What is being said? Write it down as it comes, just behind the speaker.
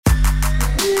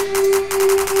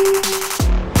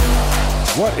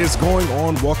What is going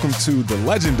on? Welcome to the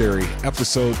legendary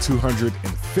episode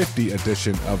 250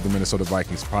 edition of the Minnesota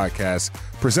Vikings podcast,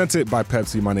 presented by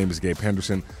Pepsi. My name is Gabe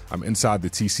Henderson. I'm inside the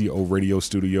TCO radio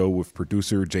studio with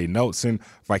producer Jay Nelson,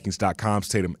 Vikings.com's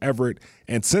Tatum Everett.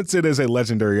 And since it is a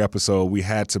legendary episode, we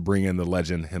had to bring in the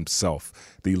legend himself,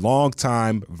 the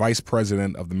longtime vice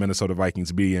president of the Minnesota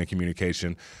Vikings Media and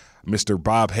Communication. Mr.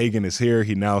 Bob Hagan is here.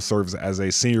 He now serves as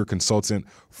a senior consultant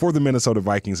for the Minnesota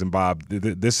Vikings. And Bob,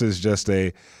 this is just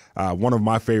one of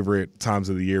my favorite times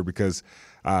of the year because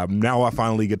now I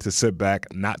finally get to sit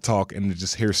back, not talk, and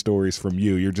just hear stories from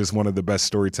you. You're just one of the best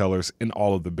storytellers in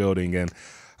all of the building. And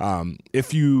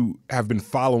if you have been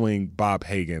following Bob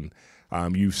Hagan,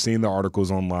 you've seen the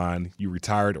articles online. You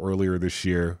retired earlier this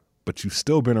year, but you've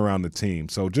still been around the team.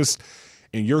 So just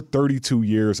in your 32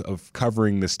 years of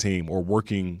covering this team or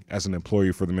working as an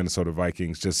employee for the Minnesota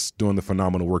Vikings, just doing the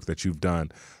phenomenal work that you've done,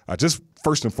 just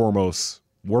first and foremost,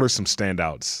 what are some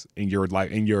standouts in your life,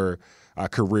 in your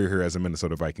career here as a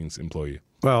Minnesota Vikings employee?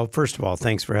 Well, first of all,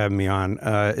 thanks for having me on.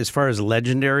 As far as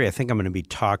legendary, I think I'm going to be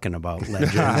talking about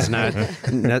legends,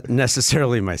 not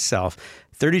necessarily myself.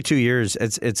 32 years,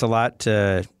 it's a lot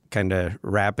to kind of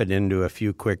wrap it into a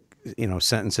few quick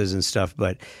sentences and stuff.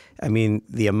 But I mean,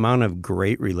 the amount of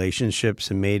great relationships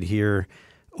made here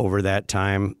over that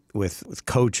time with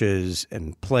coaches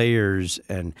and players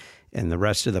and the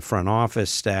rest of the front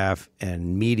office staff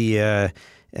and media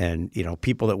and,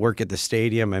 people that work at the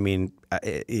stadium. I mean,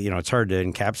 it's hard to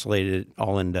encapsulate it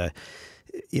all into,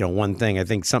 one thing. I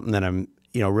think something that I'm,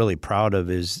 really proud of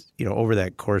is, over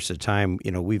that course of time,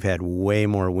 we've had way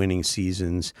more winning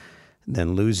seasons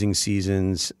than losing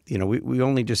seasons. We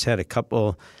only just had a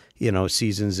couple,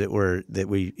 seasons that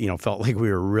we felt like we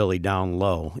were really down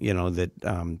low,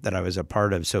 that I was a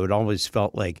part of. So it always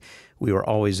felt like we were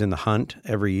always in the hunt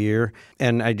every year.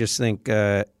 And I just think,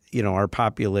 our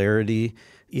popularity,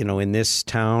 in this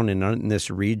town and in this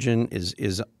region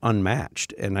is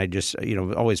unmatched. And I just,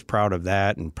 always proud of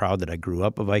that and proud that I grew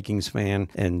up a Vikings fan.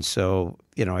 And so,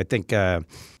 I think,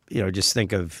 just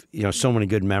think of, so many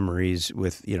good memories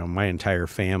with, my entire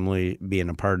family being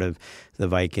a part of the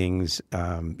Vikings,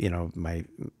 my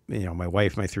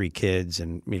wife, my three kids,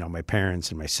 and, my parents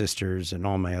and my sisters and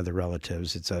all my other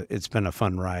relatives. It's been a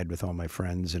fun ride with all my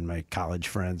friends and my college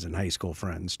friends and high school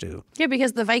friends too. Yeah,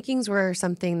 because the Vikings were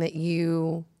something that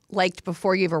you liked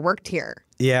before you ever worked here.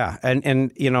 Yeah.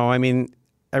 And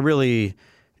I really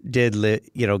did,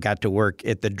 got to work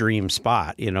at the dream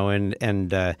spot,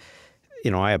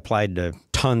 I applied to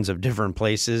tons of different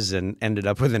places and ended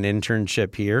up with an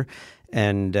internship here.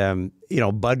 And,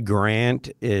 Bud Grant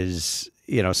is,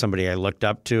 somebody I looked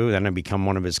up to. Then I become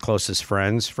one of his closest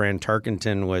friends. Fran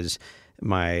Tarkenton was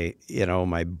my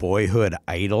boyhood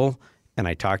idol. And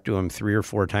I talked to him 3 or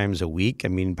 4 times a week. I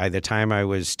mean, by the time I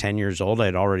was 10 years old,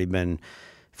 I'd already been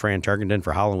Fran Tarkenton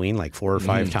for Halloween like 4 or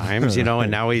 5 times, and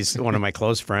now he's one of my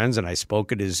close friends. And I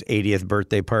spoke at his 80th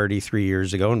birthday party 3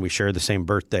 years ago, and we share the same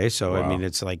birthday. So, wow. I mean,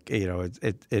 it's like,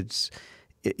 it's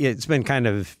been kind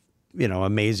of,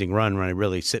 amazing run when I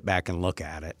really sit back and look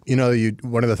at it.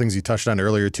 One of the things you touched on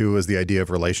earlier, too, was the idea of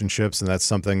relationships. And that's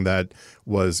something that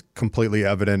was completely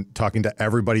evident talking to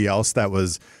everybody else that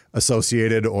was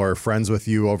associated or friends with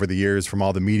you over the years, from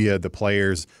all the media, the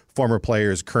players, former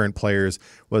players, current players,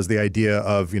 was the idea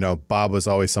of, Bob was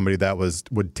always somebody that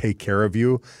would take care of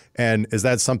you. And is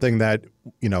that something that,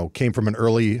 came from an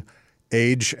early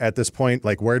age at this point?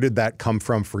 Like, where did that come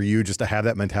from for you, just to have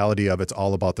that mentality of it's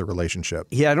all about the relationship?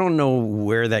 Yeah, I don't know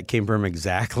where that came from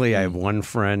exactly. I have one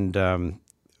friend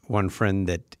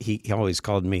that he always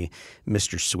called me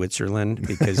Mr. Switzerland,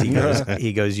 because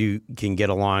he goes, you can get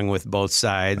along with both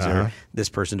sides, or this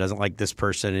person doesn't like this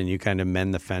person, and you kind of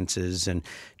mend the fences and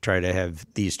try to have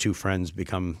these two friends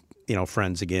become,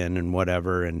 friends again and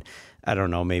whatever. And I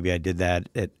don't know, maybe I did that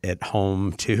at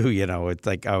home too. It's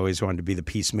like I always wanted to be the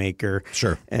peacemaker.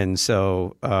 Sure. And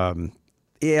so,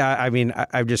 I mean,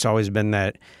 I've just always been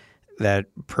that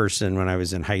person when I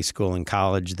was in high school and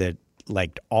college that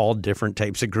liked all different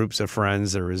types of groups of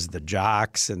friends. There was the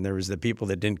jocks, and there was the people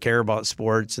that didn't care about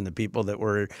sports, and the people that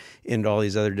were into all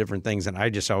these other different things. And I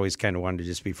just always kind of wanted to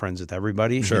just be friends with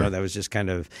everybody. Sure. That was just kind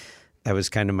of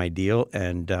my deal.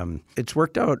 And it's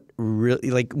worked out really.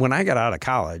 Like when I got out of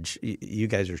college, you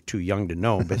guys are too young to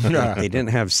know, but they didn't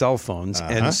have cell phones.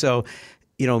 And so,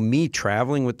 me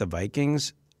traveling with the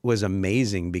Vikings was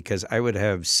amazing, because I would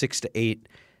have 6 to 8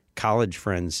 college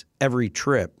friends every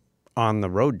trip on the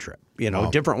road trip,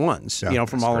 different ones,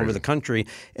 from all over the country.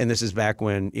 And this is back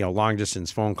when, long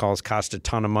distance phone calls cost a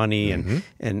ton of money.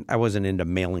 And I wasn't into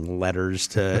mailing letters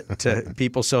to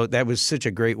people. So that was such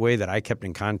a great way that I kept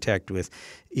in contact with,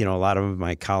 a lot of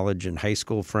my college and high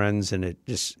school friends. And it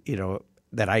just,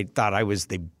 that I thought I was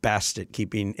the best at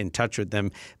keeping in touch with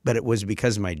them, but it was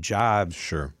because my job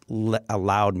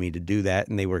allowed me to do that,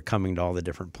 and they were coming to all the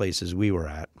different places we were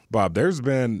at. Bob, there's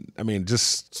been,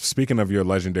 just speaking of your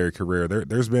legendary career,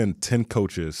 there's been 10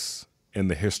 coaches in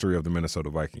the history of the Minnesota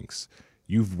Vikings.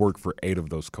 You've worked for 8 of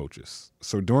those coaches.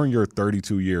 So during your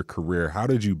 32-year career, how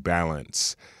did you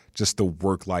balance just the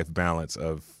work-life balance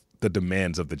of the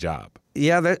demands of the job?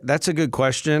 Yeah, that's a good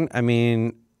question.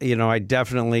 I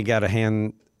definitely got to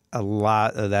hand a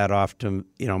lot of that off to,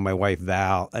 my wife,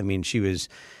 Val. She was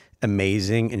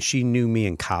amazing, and she knew me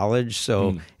in college.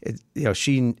 So,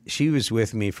 she was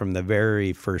with me from the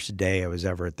very first day I was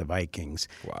ever at the Vikings.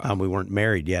 Wow. We weren't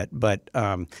married yet, but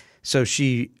so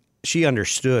she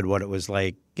understood what it was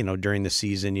like, during the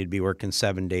season, you'd be working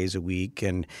 7 days a week,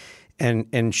 and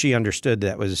she understood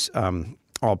that was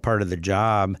all part of the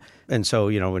job. And so,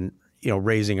 when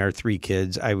raising our 3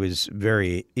 kids, I was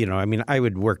very, I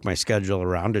would work my schedule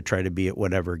around to try to be at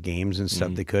whatever games and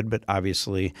stuff they could. But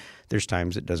obviously, there's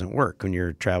times it doesn't work when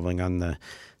you're traveling on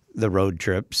the road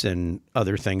trips and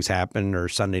other things happen, or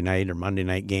Sunday night or Monday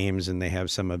night games, and they have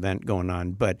some event going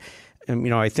on. But,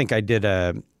 I think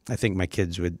I think my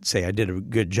kids would say I did a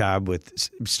good job with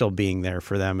still being there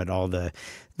for them at all the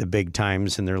big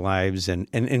times in their lives, and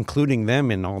including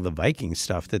them in all the Viking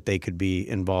stuff that they could be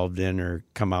involved in or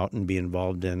come out and be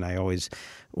involved in. I always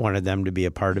wanted them to be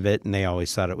a part of it, and they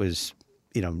always thought it was,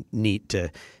 neat to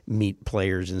meet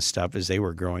players and stuff as they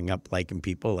were growing up liking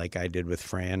people like I did with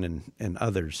Fran and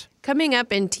others. Coming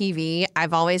up in TV,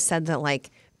 I've always said that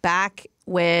back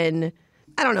when,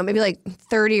 I don't know, maybe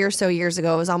 30 or so years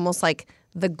ago, it was almost like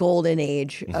the golden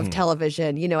age of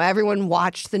television. Everyone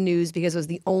watched the news because it was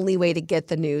the only way to get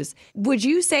the news. Would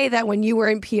you say that when you were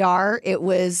in PR, it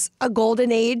was a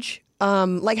golden age?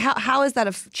 How has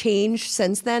that changed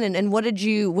since then? And what do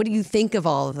you think of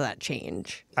all of that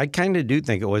change? I kind of do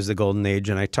think it was the golden age.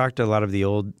 And I talked to a lot of the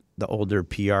older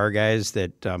PR guys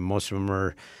that most of them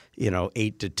are,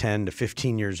 8 to 10 to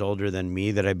 15 years older than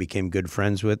me, that I became good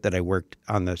friends with, that I worked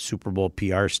on the Super Bowl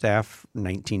PR staff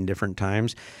 19 different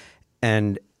times.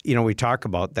 And, we talk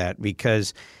about that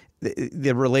because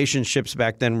the relationships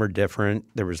back then were different.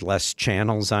 There was less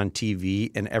channels on TV,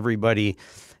 and everybody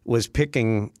was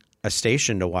picking a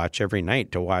station to watch every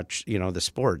night to watch, the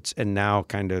sports. And now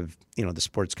kind of, the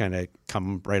sports kind of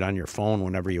come right on your phone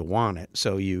whenever you want it.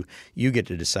 So you get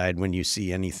to decide when you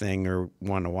see anything or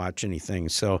want to watch anything.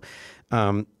 So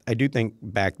I do think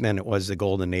back then it was the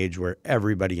golden age where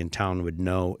everybody in town would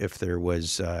know if there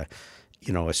was a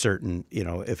certain,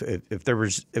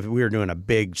 if we were doing a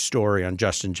big story on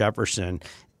Justin Jefferson,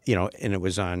 and it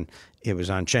was on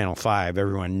Channel 5,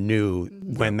 everyone knew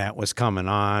when that was coming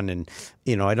on. And,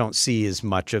 I don't see as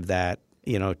much of that,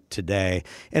 today.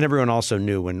 And everyone also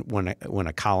knew when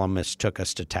a columnist took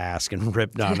us to task and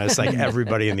ripped on us, like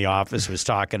everybody in the office was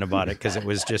talking about it because it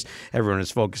was just, everyone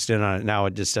was focused in on it. Now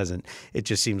it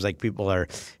just seems like people are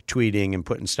tweeting and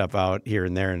putting stuff out here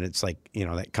and there, and it's like,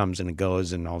 that comes and it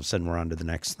goes, and all of a sudden we're on to the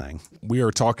next thing. We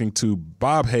are talking to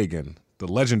Bob Hagan, the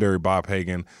legendary Bob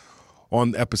Hagan,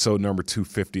 on episode number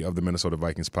 250 of the Minnesota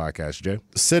Vikings podcast. Jay?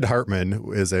 Sid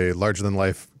Hartman is a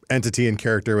larger-than-life entity and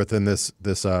character within this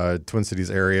Twin Cities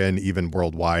area and even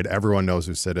worldwide. Everyone knows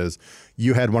who Sid is.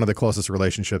 You had one of the closest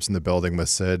relationships in the building with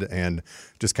Sid, and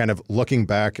just kind of looking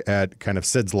back at kind of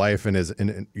Sid's life and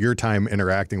in your time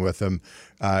interacting with him,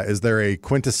 is there a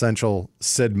quintessential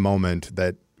Sid moment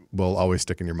that will always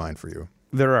stick in your mind for you?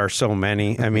 There are so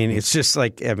many. It's just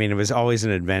it was always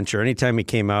an adventure. Anytime he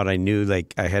came out, I knew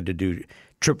I had to do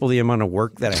triple the amount of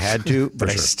work that I had to, but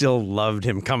I still loved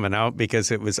him coming out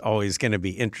because it was always going to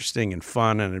be interesting and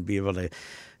fun, and I'd be able to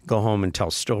go home and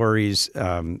tell stories,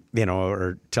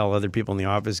 or tell other people in the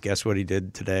office, guess what he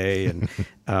did today.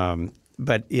 And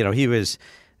but he was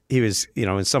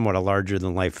somewhat a larger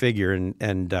than life figure,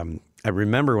 and I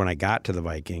remember when I got to the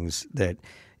Vikings that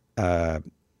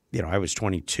I was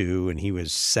 22 and he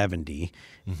was 70,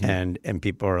 and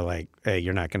people are like, hey,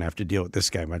 you're not going to have to deal with this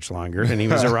guy much longer. And he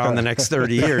was around the next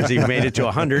 30 years. He made it to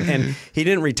 100, and he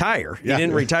didn't retire. He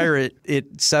didn't retire at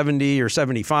 70 or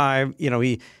 75.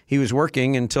 He was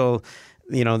working until,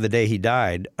 the day he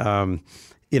died.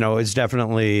 It's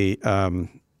definitely,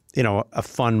 a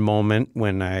fun moment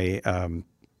when I,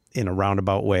 in a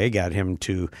roundabout way, got him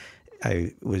to,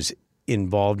 I was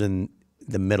involved in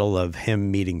the middle of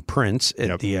him meeting Prince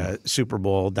at the Super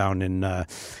Bowl down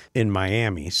in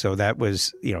Miami. So that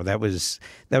was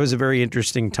a very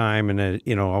interesting time, and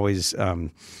always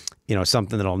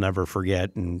something that I'll never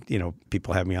forget. And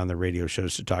people have me on the radio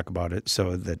shows to talk about it,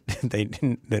 so that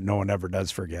that no one ever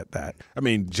does forget that. I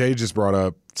mean, Jay just brought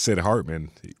up Sid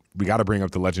Hartman. We got to bring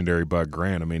up the legendary Bud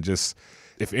Grant. I mean, just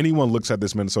if anyone looks at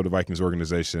this Minnesota Vikings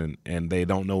organization and they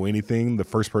don't know anything, the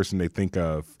first person they think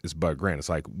of is Bud Grant. It's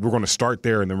like, we're going to start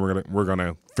there, and then we're going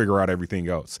to figure out everything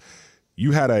else.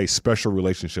 You had a special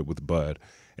relationship with Bud,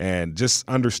 and just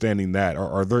understanding that,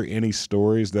 are there any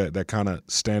stories that kind of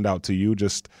stand out to you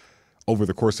just over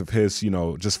the course of his,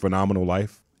 just phenomenal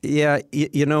life? Yeah,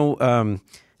 I'll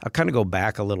kind of go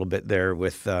back a little bit there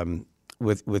with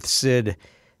Sid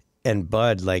and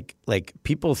Bud. Like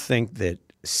people think that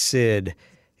Sid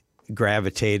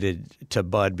gravitated to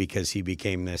Bud because he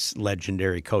became this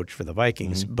legendary coach for the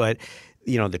Vikings. Mm-hmm. But,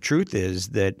 the truth is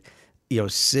that,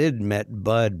 Sid met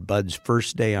Bud's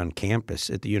first day on campus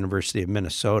at the University of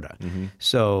Minnesota. Mm-hmm.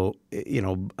 So,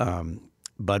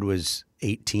 Bud was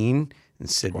 18 and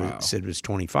Sid was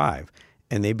 25.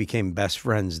 And they became best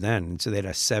friends then. And so they had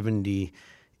a 70,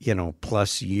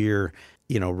 plus year,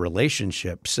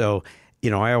 relationship. So,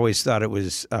 I always thought it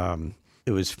was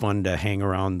fun to hang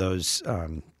around those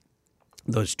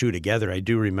two together. I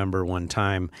do remember one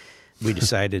time we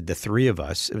decided, the three of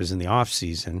us, it was in the off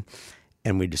season,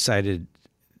 and we decided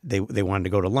they wanted to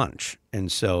go to lunch.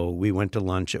 And so we went to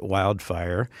lunch at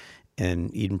Wildfire in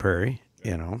Eden Prairie,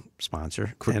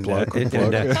 sponsor. Quick plug.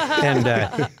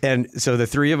 And so the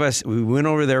three of us, we went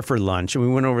over there for lunch, and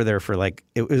we went over there for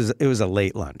it was a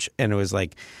late lunch, and it was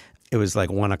like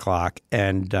 1 o'clock,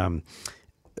 and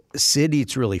Sid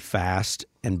eats really fast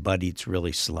and Bud eats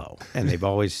really slow, and they've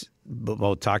always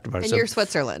both talked about it. And so, you're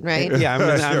Switzerland, right? Yeah,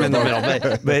 I'm in the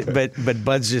middle, but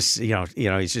Bud's just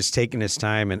he's just taking his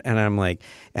time, and I'm like,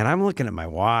 and I'm looking at my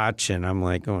watch, and I'm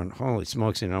like going, holy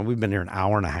smokes, we've been here an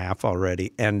hour and a half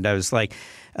already, and I was like,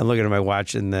 I'm looking at my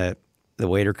watch, and the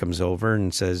waiter comes over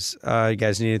and says, you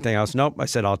guys need anything else? Nope. I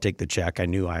said, I'll take the check. I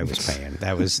knew I was paying.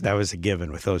 That was a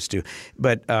given with those two.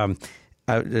 But I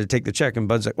take the check, and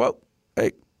Bud's like, well,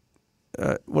 hey,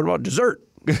 what about dessert?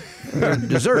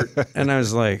 Dessert. And I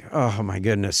was like, oh my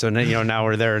goodness. So now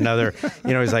we're there another,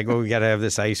 he's like, well, we got to have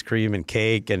this ice cream and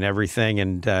cake and everything.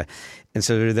 And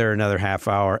so they're there another half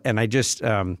hour. And I just,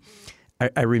 I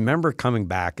remember coming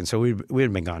back. And so we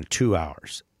had been gone 2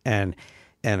 hours, and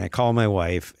I call my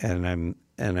wife, and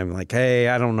I'm like, hey,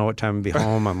 I don't know what time to be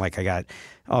home. I'm like, I got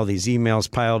all these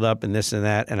emails piled up and this and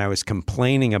that. And I was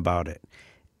complaining about it.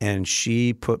 And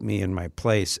she put me in my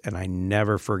place, and I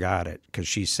never forgot it, because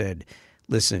she said,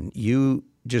 listen, you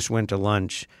just went to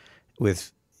lunch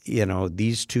with,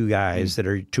 these two guys that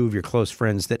are two of your close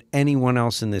friends that anyone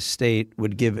else in this state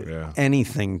would give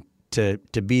anything to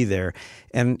be there.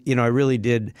 And, I really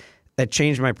did. That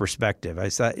changed my perspective. I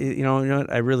thought,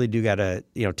 I really do got to,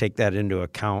 take that into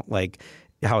account, like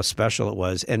how special it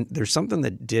was. And there's something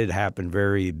that did happen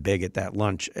very big at that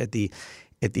lunch. At the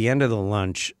end of the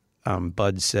lunch,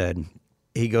 Bud said,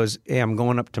 he goes, hey, I'm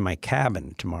going up to my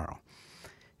cabin tomorrow.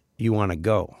 You want to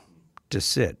go to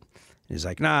Sid? He's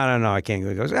like, no, I can't go.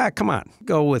 He goes, come on,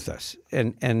 go with us.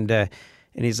 And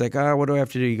he's like, what do I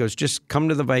have to do? He goes, just come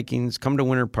to the Vikings, come to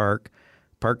Winter Park,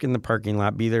 park in the parking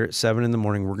lot, be there at 7 a.m.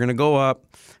 We're going to go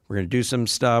up. We're going to do some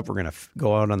stuff. We're going to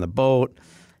go out on the boat,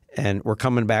 and we're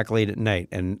coming back late at night.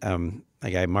 And my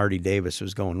guy Marty Davis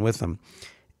was going with him.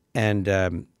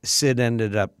 And Sid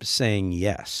ended up saying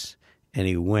yes, and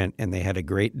he went, and they had a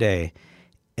great day.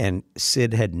 And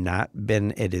Sid had not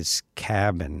been at his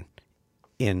cabin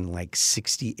in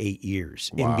 68 years.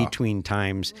 Wow. In between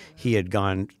times, he had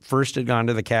gone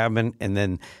to the cabin, and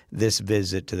then this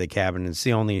visit to the cabin. And it's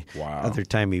the only other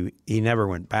time he never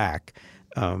went back.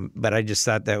 But I just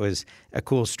thought that was a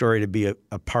cool story to be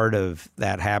a part of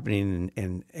that happening,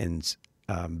 and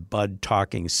Bud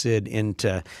talking Sid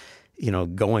into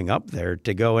going up there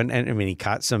to go. And I mean, he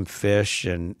caught some fish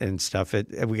and stuff.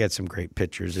 We got some great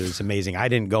pictures. It was amazing. I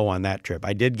didn't go on that trip.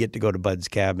 I did get to go to Bud's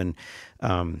cabin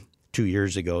 2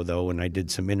 years ago, though, when I did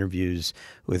some interviews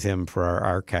with him for our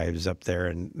archives up there.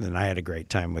 And then I had a great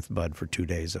time with Bud for 2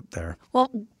 days up there. Well,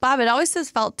 Bob, it always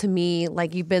has felt to me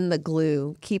like you've been the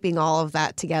glue keeping all of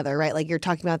that together, right? Like you're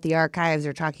talking about the archives,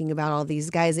 you're talking about all these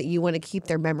guys that you want to keep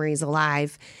their memories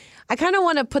alive. I kind of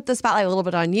want to put the spotlight a little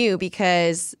bit on you,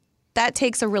 because that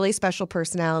takes a really special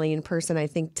personality and person, I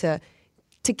think, to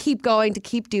keep going, to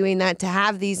keep doing that, to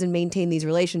have these and maintain these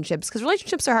relationships, because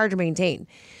relationships are hard to maintain.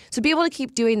 So be able to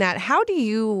keep doing that. How do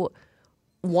you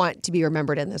want to be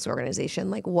remembered in this organization?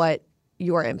 Like what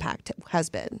your impact has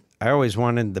been? always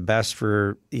wanted the best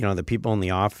for, the people in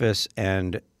the office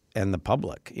and the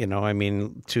public, I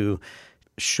mean, to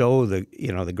show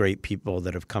the great people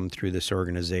that have come through this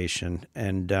organization.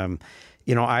 And,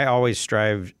 I always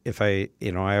strive I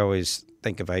always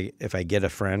think if I get a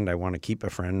friend, I want to keep a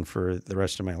friend for the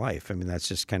rest of my life. I mean, that's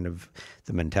just kind of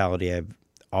the mentality I've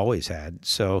always had.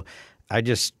 So I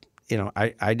just,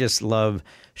 I just love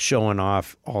showing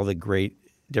off all the great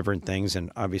different things.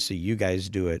 And obviously you guys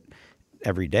do it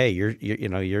every day.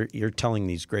 You're telling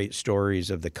these great stories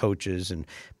of the coaches and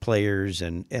players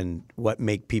and what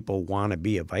make people want to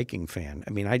be a Viking fan.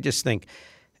 I mean, I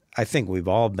think we've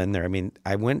all been there. I mean,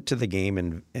 I went to the game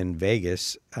in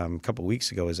Vegas a couple of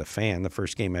weeks ago as a fan, the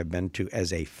first game I've been to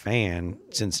as a fan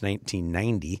since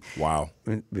 1990. Wow.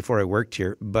 Before I worked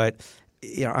here. But,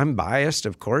 I'm biased,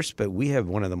 of course, but we have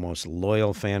one of the most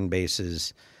loyal fan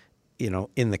bases,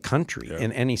 in the country,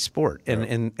 in any sport.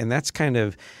 And that's kind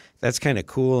of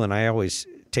cool. And I always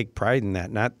take pride in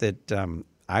that. Not that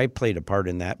I played a part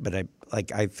in that, but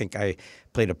I think I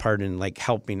played a part in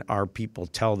helping our people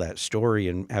tell that story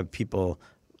and have people,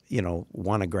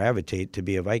 want to gravitate to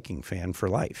be a Viking fan for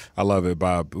life. I love it,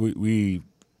 Bob. We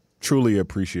truly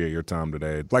appreciate your time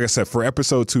today. Like I said, for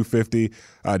episode 250,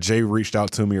 Jay reached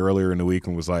out to me earlier in the week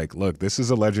and was like, look, this is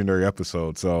a legendary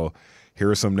episode. So here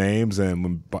are some names.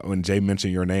 And when Jay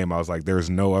mentioned your name, I was like,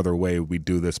 there's no other way we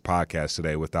do this podcast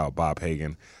today without Bob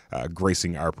Hagan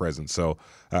gracing our presence. So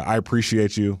I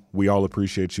appreciate you. We all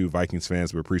appreciate you, Vikings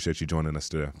fans. We appreciate you joining us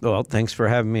today. Well, thanks for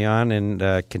having me on, and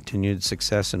continued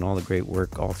success and all the great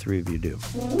work all three of you do.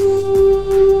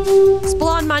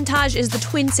 Salon Montage is the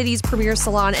Twin Cities' premier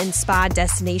salon and spa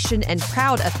destination and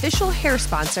proud official hair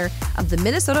sponsor of the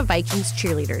Minnesota Vikings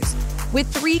cheerleaders. With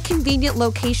 3 convenient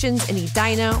locations in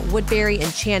Edina, Woodbury,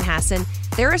 and Chanhassen,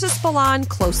 there is a salon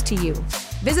close to you.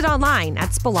 Visit online at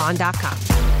spalon.com.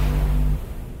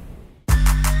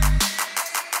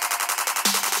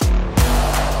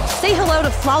 Say hello to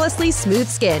flawlessly smooth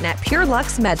skin at Pure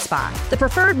Luxe Med Spa, the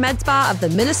preferred med spa of the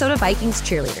Minnesota Vikings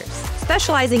cheerleaders.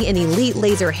 Specializing in elite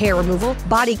laser hair removal,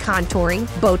 body contouring,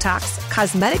 Botox,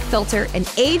 cosmetic filter,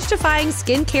 and age-defying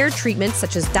skincare treatments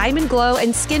such as Diamond Glow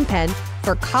and Skin Pen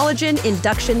for collagen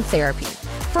induction therapy.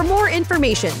 For more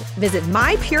information, visit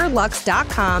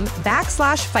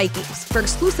mypurelux.com/Vikings for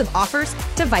exclusive offers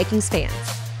to Vikings fans.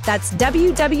 That's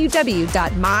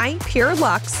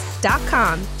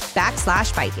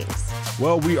www.mypurelux.com/Vikings.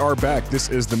 Well, we are back. This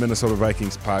is the Minnesota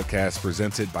Vikings podcast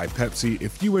presented by Pepsi.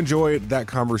 If you enjoyed that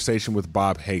conversation with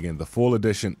Bob Hagan, the full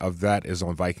edition of that is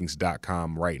on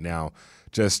Vikings.com right now.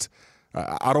 Just,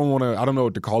 I don't know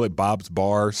what to call it, Bob's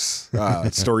Bars,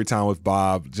 story time with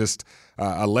Bob, just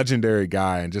a legendary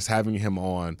guy, and just having him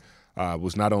on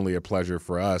was not only a pleasure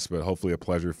for us, but hopefully a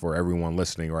pleasure for everyone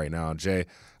listening right now. Jay,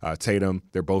 Tatum,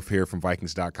 they're both here from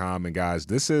Vikings.com. And guys,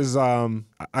 this is, I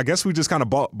guess we just kind of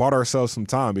bought ourselves some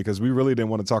time because we really didn't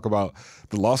want to talk about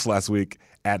the loss last week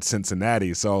at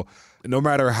Cincinnati. So no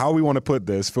matter how we want to put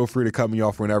this, feel free to cut me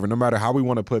off whenever. No matter how we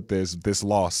want to put this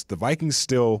loss, the Vikings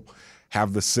still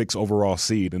have the 6th overall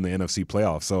seed in the NFC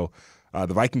playoffs. So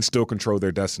the Vikings still control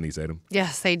their destinies, Adam.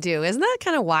 Yes, they do. Isn't that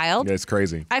kind of wild? Yeah, it's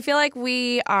crazy. I feel like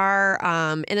we are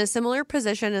in a similar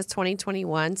position as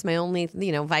 2021. It's my only,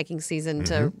 Viking season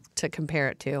to compare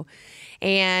it to.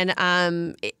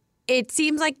 And it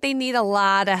seems like they need a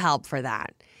lot of help for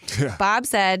that. Yeah. Bob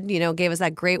said, gave us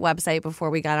that great website before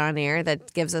we got on air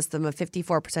that gives us them a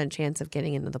 54% chance of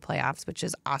getting into the playoffs, which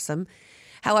is awesome.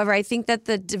 However, I think that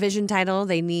the division title,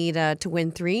 they need to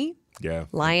win 3. Yeah.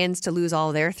 Lions to lose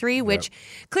all their 3, which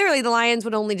clearly the Lions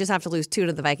would only just have to lose 2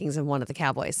 to the Vikings and 1 to the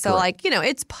Cowboys. So,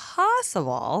 it's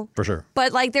possible. For sure.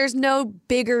 But, there's no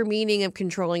bigger meaning of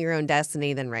controlling your own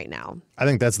destiny than right now. I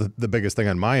think that's the biggest thing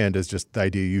on my end is just the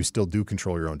idea you still do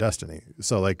control your own destiny.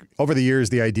 So, over the years,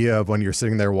 the idea of when you're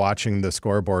sitting there watching the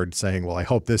scoreboard saying, well, I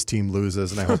hope this team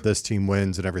loses and I hope this team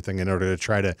wins and everything in order to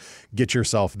try to get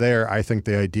yourself there, I think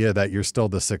the idea that you're still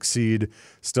the 6th seed,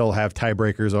 still have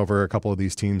tiebreakers over a couple of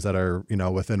these teams that are,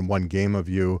 within 1 game of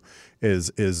you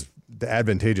is the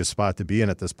advantageous spot to be in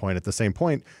at this point. At the same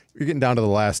point, you're getting down to the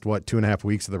last, 2.5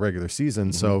 weeks of the regular season.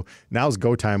 Mm-hmm. So now's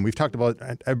go time. We've talked about,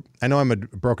 I know I'm a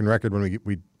broken record when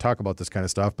we talk about this kind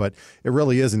of stuff, but it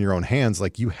really is in your own hands.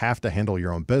 You have to handle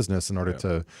your own business in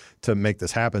order to make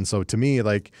this happen. So to me,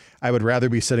 I would rather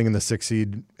be sitting in the 6th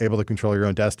seed, able to control your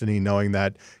own destiny, knowing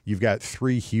that you've got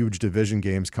 3 huge division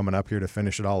games coming up here to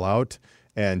finish it all out,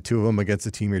 and 2 of them against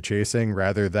the team you're chasing,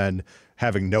 rather than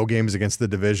having no games against the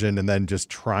division and then just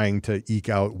trying to eke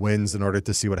out wins in order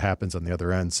to see what happens on the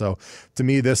other end. So to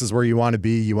me, this is where you want to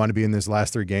be. You want to be in these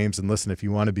last 3 games. And listen, if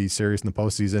you want to be serious in the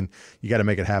postseason, you got to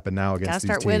make it happen now against these teams.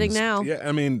 Gotta start winning now. Yeah,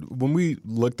 I mean, when we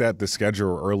looked at the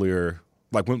schedule earlier,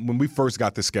 like when we first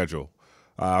got the schedule,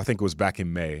 I think it was back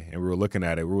in May, and we were looking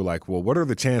at it. We were like, well, what are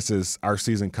the chances our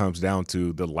season comes down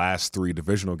to the last 3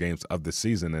 divisional games of the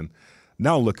season? And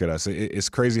now look at us. It's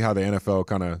crazy how the NFL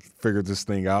kind of figured this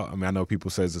thing out. I mean, I know people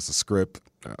say it's a script.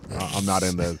 I'm not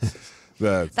in the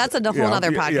That's a whole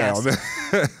other podcast.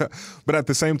 Yeah. But at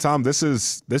the same time, this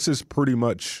is pretty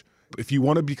much, if you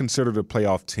want to be considered a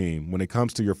playoff team, when it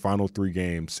comes to your final 3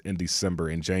 games in December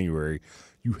and January,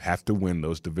 you have to win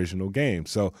those divisional games.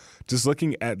 So just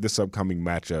looking at this upcoming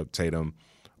matchup, Tatum,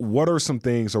 what are some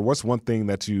things, or what's one thing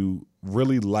that you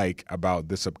really like about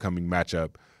this upcoming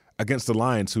matchup against the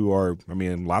Lions, who are, I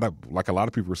mean, a lot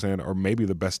of people are saying, are maybe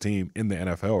the best team in the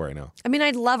NFL right now? I mean,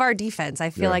 I love our defense. I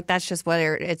feel like that's just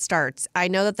where it starts. I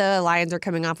know that the Lions are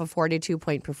coming off a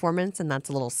 42-point performance, and that's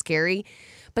a little scary.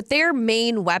 But their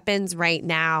main weapons right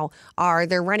now are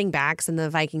their running backs, and the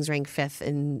Vikings rank 5th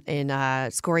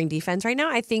in scoring defense right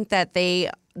now. I think that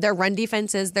their run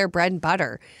defense is their bread and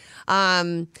butter.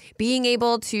 Being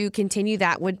able to continue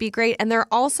that would be great. And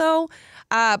they're also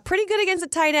pretty good against the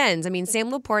tight ends. I mean,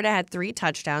 Sam Laporta had 3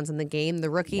 touchdowns in the game. The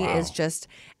rookie is just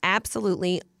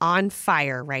absolutely on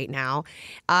fire right now.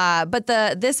 But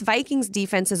this Vikings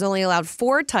defense has only allowed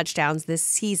 4 touchdowns this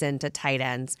season to tight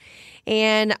ends.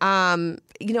 And, on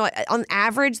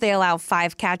average, they allow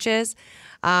 5 catches.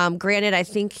 Granted, I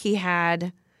think he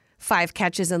had 5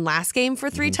 catches in last game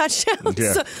for 3 touchdowns.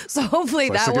 Yeah. So hopefully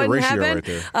that wouldn't happen.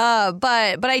 Right,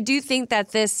 but I do think that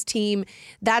this team,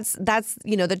 that's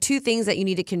the 2 things that you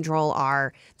need to control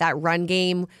are that run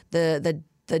game, the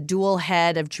dual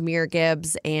head of Jahmyr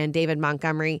Gibbs and David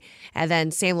Montgomery, and then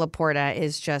Sam Laporta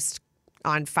is just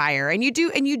on fire. And you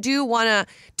do want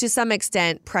to some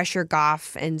extent, pressure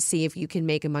Goff and see if you can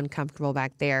make him uncomfortable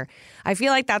back there. I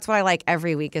feel like that's what I like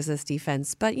every week is this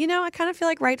defense. But, I kind of feel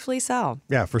like rightfully so.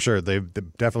 Yeah, for sure. They've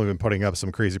definitely been putting up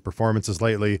some crazy performances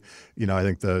lately. I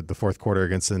think the fourth quarter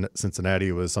against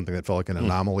Cincinnati was something that felt like an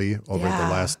anomaly over the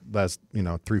last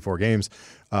 3-4 games.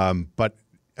 But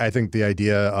I think the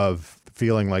idea of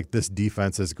feeling like this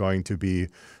defense is going to be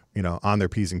on their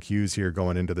P's and Q's here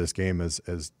going into this game,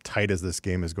 as tight as this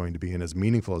game is going to be and as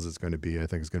meaningful as it's going to be, I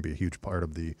think it's going to be a huge part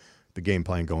of the game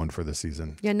plan going for this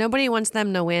season. Yeah, nobody wants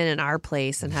them to win in our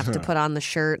place and have to put on the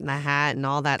shirt and the hat and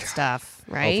all that stuff,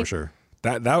 right? Oh, for sure.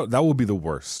 That will be the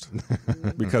worst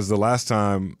because the last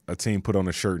time a team put on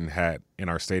a shirt and hat in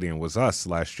our stadium was us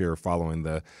last year following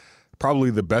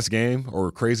probably the best game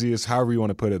or craziest, however you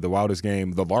want to put it, the wildest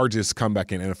game, the largest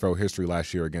comeback in NFL history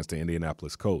last year against the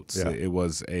Indianapolis Colts. Yeah. It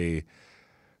was a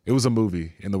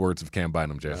movie, in the words of Cam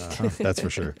Bynum, Jay. That's for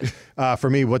sure.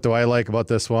 For me, what do I like about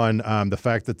this one? The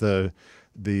fact that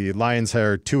the Lions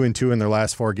are 2-2 in their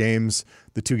last 4 games.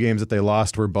 The 2 games that they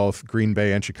lost were both Green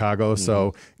Bay and Chicago. Mm-hmm.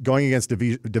 So going against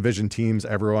division teams,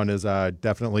 everyone is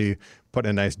definitely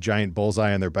putting a nice giant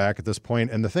bullseye on their back at this point.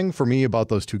 And the thing for me about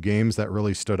those 2 games that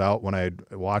really stood out when I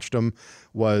watched them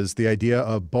was the idea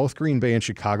of both Green Bay and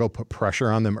Chicago put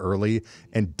pressure on them early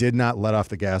and did not let off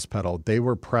the gas pedal. They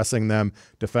were pressing them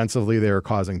defensively. They were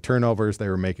causing turnovers. They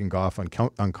were making Goff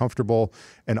uncomfortable.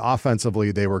 And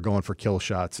offensively, they were going for kill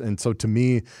shots. And so to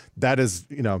me, that is,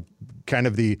 kind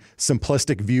of the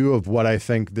simplistic view of what I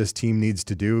think this team needs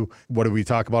to do. What did we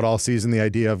talk about all season? The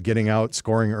idea of getting out,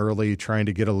 scoring early, trying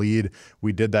to get a lead.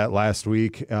 We did that last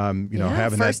week.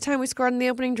 Having first time we scored in the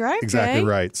opening drive. Exactly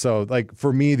right. So,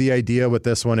 for me, the idea with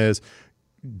this one is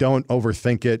don't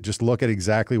overthink it. Just look at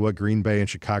exactly what Green Bay and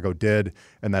Chicago did,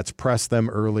 and that's press them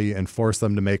early and force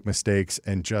them to make mistakes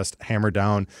and just hammer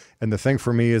down. And the thing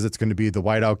for me is it's going to be the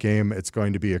whiteout game. It's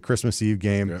going to be a Christmas Eve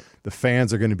game. Yep. The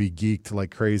fans are going to be geeked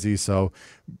like crazy. So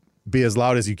be as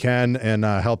loud as you can and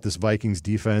help this Vikings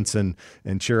defense and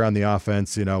cheer on the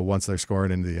offense, once they're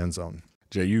scoring into the end zone.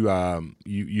 Jay, you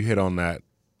hit on that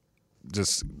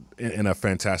just in a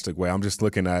fantastic way. I'm just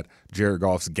looking at Jared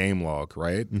Goff's game log,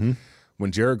 right? Mm-hmm.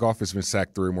 When Jared Goff has been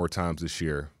sacked 3 or more times this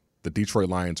year, the Detroit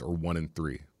Lions are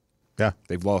 1-3. Yeah.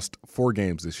 They've lost 4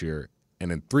 games this year,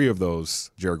 and in 3 of those,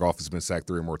 Jared Goff has been sacked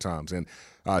 3 or more times. And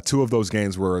 2 of those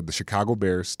games were the Chicago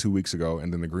Bears 2 weeks ago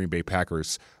and then the Green Bay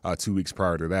Packers 2 weeks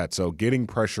prior to that. So getting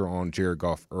pressure on Jared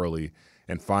Goff early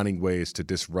and finding ways to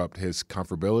disrupt his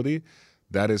comfortability,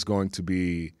 that is going to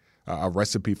be a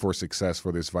recipe for success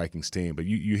for this Vikings team. But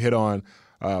you hit on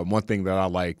one thing that I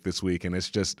like this week, and it's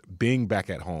just being back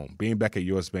at home, being back at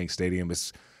US Bank Stadium.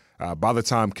 By the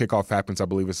time kickoff happens, I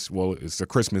believe it's a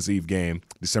Christmas Eve game,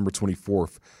 December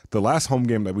 24th. The last home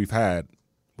game that we've had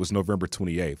was November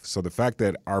 28th. So the fact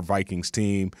that our Vikings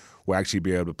team will actually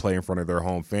be able to play in front of their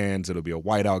home fans, it'll be a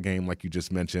whiteout game like you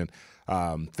just mentioned.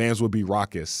 Fans will be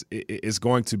raucous. It's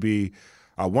going to be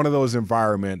one of those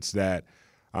environments that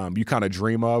you kind of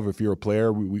dream of if you're a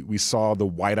player. We saw the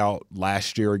whiteout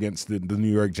last year against the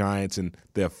New York Giants and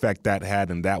the effect that had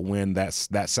and that win. I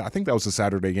think that was a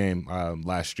Saturday game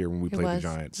last year when we played the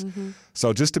Giants. Mm-hmm.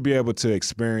 So just to be able to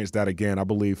experience that again, I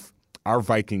believe our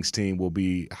Vikings team will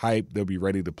be hyped. They'll be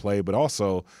ready to play. But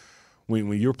also,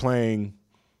 when you're playing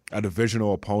a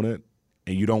divisional opponent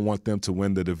and you don't want them to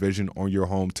win the division on your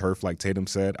home turf, like Tatum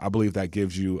said, I believe that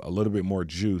gives you a little bit more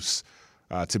juice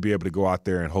to be able to go out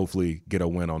there and hopefully get a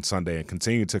win on Sunday and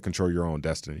continue to control your own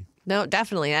destiny. No,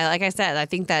 definitely. Like I said, I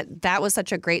think that was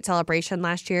such a great celebration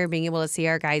last year, being able to see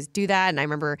our guys do that. And I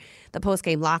remember the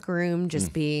post-game locker room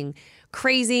just being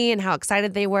crazy and how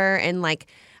excited they were. And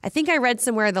I think I read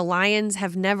somewhere the Lions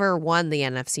have never won the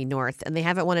NFC North, and they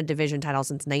haven't won a division title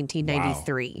since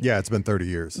 1993. Wow. Yeah, it's been 30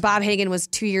 years. Bob Hagan was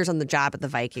 2 years on the job at the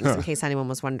Vikings, in case anyone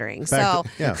was wondering.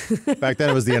 Back then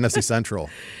it was the NFC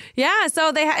Central. Yeah,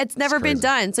 so it's never been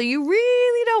done. So you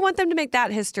really don't want them to make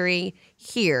that history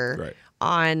here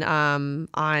on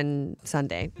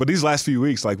Sunday. But these last few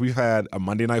weeks, we've had a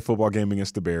Monday Night Football game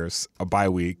against the Bears, a bye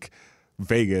week,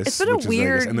 Vegas. It's been a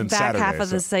weird Vegas, and then back Saturday, half of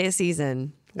the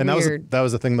season. And that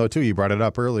was the thing, though, too. You brought it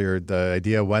up earlier. The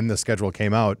idea when the schedule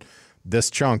came out, this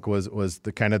chunk was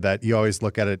the kind of that you always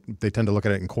look at it. They tend to look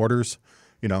at it in quarters.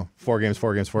 4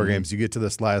 games. You get to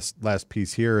this last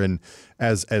piece here, and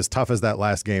as tough as that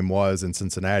last game was in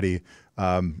Cincinnati,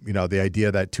 the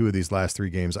idea that 2 of these last 3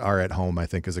 games are at home, I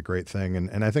think, is a great thing.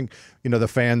 And I think the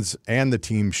fans and the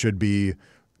team should be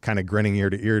kind of grinning ear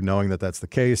to ear, knowing that that's the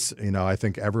case. I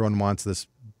think everyone wants this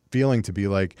feeling to be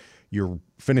like you're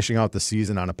finishing out the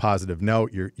season on a positive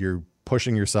note. You're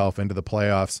pushing yourself into the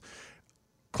playoffs,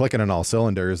 clicking on all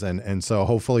cylinders, and so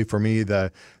hopefully for me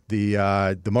the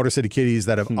Motor City Kitties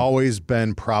that have always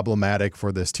been problematic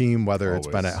for this team, whether it's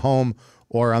been at home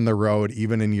or on the road,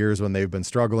 even in years when they've been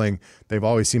struggling, they've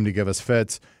always seemed to give us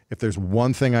fits. If there's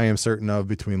one thing I am certain of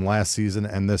between last season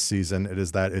and this season, it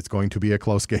is that it's going to be a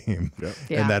close game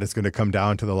and that it's going to come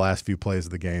down to the last few plays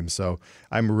of the game. So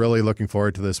I'm really looking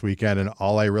forward to this weekend, and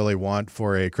all I really want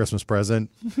for a Christmas present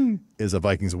is a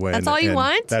Vikings win. That's all you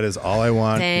want? That is all I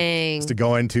want. Dang. Is to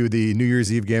go into the New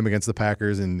Year's Eve game against the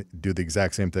Packers and do the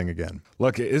exact same thing again.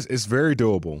 Look, it's very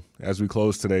doable. As we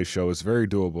close today's show, it's very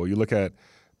doable. You look at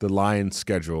the Lions'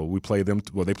 schedule. We play them.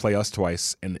 Well, they play us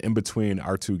twice, and in between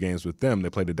our 2 games with them, they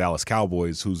play the Dallas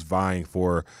Cowboys, who's vying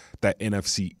for that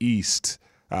NFC East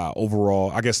overall.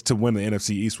 I guess to win the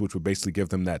NFC East, which would basically give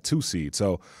them that 2 seed.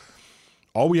 So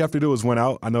all we have to do is win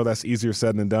out. I know that's easier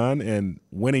said than done, and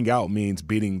winning out means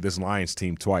beating this Lions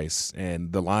team twice.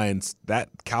 And the Lions, that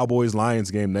Cowboys-Lions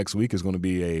game next week is going to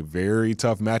be a very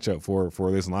tough matchup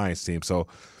for this Lions team. So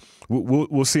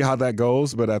we'll see how that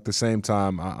goes, but at the same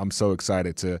time, I'm so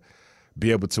excited to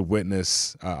be able to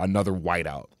witness another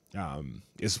whiteout.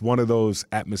 It's one of those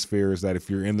atmospheres that if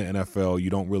you're in the NFL, you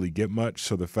don't really get much.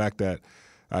 So the fact that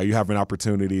you have an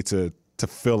opportunity to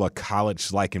feel a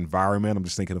college-like environment, I'm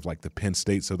just thinking of the Penn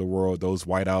States of the world, those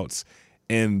whiteouts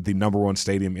in the number 1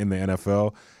 stadium in the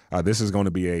NFL. This is going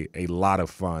to be a lot of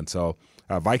fun. So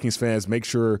Vikings fans, make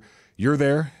sure you're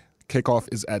there. Kickoff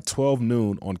is at 12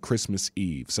 noon on Christmas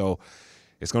Eve. So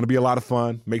it's going to be a lot of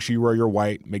fun. Make sure you wear your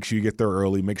white. Make sure you get there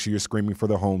early. Make sure you're screaming for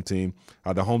the home team.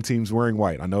 The home team's wearing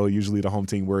white. I know usually the home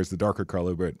team wears the darker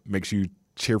color, but make sure you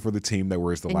cheer for the team that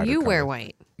wears the lighter color. You wear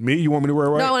white. Me? You want me to wear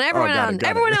white? No, and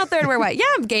everyone out there to wear white. Yeah,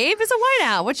 Gabe, it's a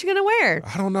whiteout. What you going to wear?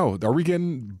 I don't know. Are we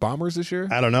getting bombers this year?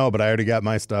 I don't know, but I already got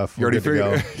my stuff. You already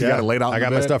figured you got it laid out. I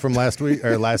got my stuff from last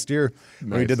year.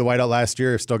 Nice. We did the whiteout last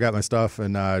year. Still got my stuff,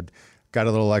 and got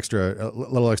a little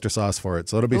extra sauce for it.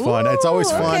 So it'll be fun. It's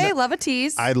always fun. Okay, love a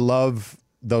tease. I love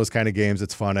those kind of games.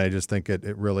 It's fun. I just think it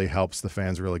really helps the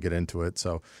fans really get into it.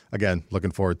 So again,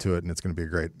 looking forward to it, and it's going to be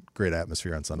a great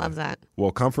atmosphere on Sunday. Love that.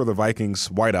 Well, come for the Vikings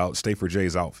whiteout. Stay for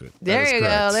Jay's outfit. There you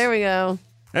go. There we go.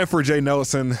 And for Jay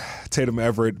Nelson, Tatum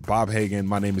Everett, Bob Hagan,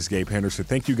 my name is Gabe Henderson.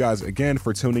 Thank you guys again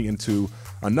for tuning into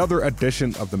another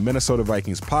edition of the Minnesota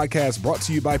Vikings podcast, brought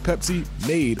to you by Pepsi,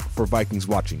 made for Vikings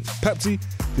watching. Pepsi,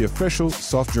 the official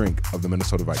soft drink of the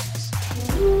Minnesota Vikings.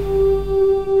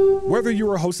 Whether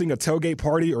you are hosting a tailgate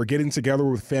party or getting together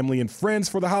with family and friends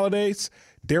for the holidays,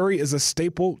 dairy is a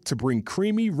staple to bring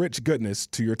creamy, rich goodness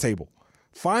to your table.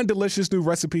 Find delicious new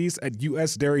recipes at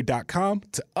usdairy.com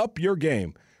to up your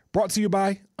game. Brought to you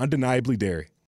by Undeniably Dairy.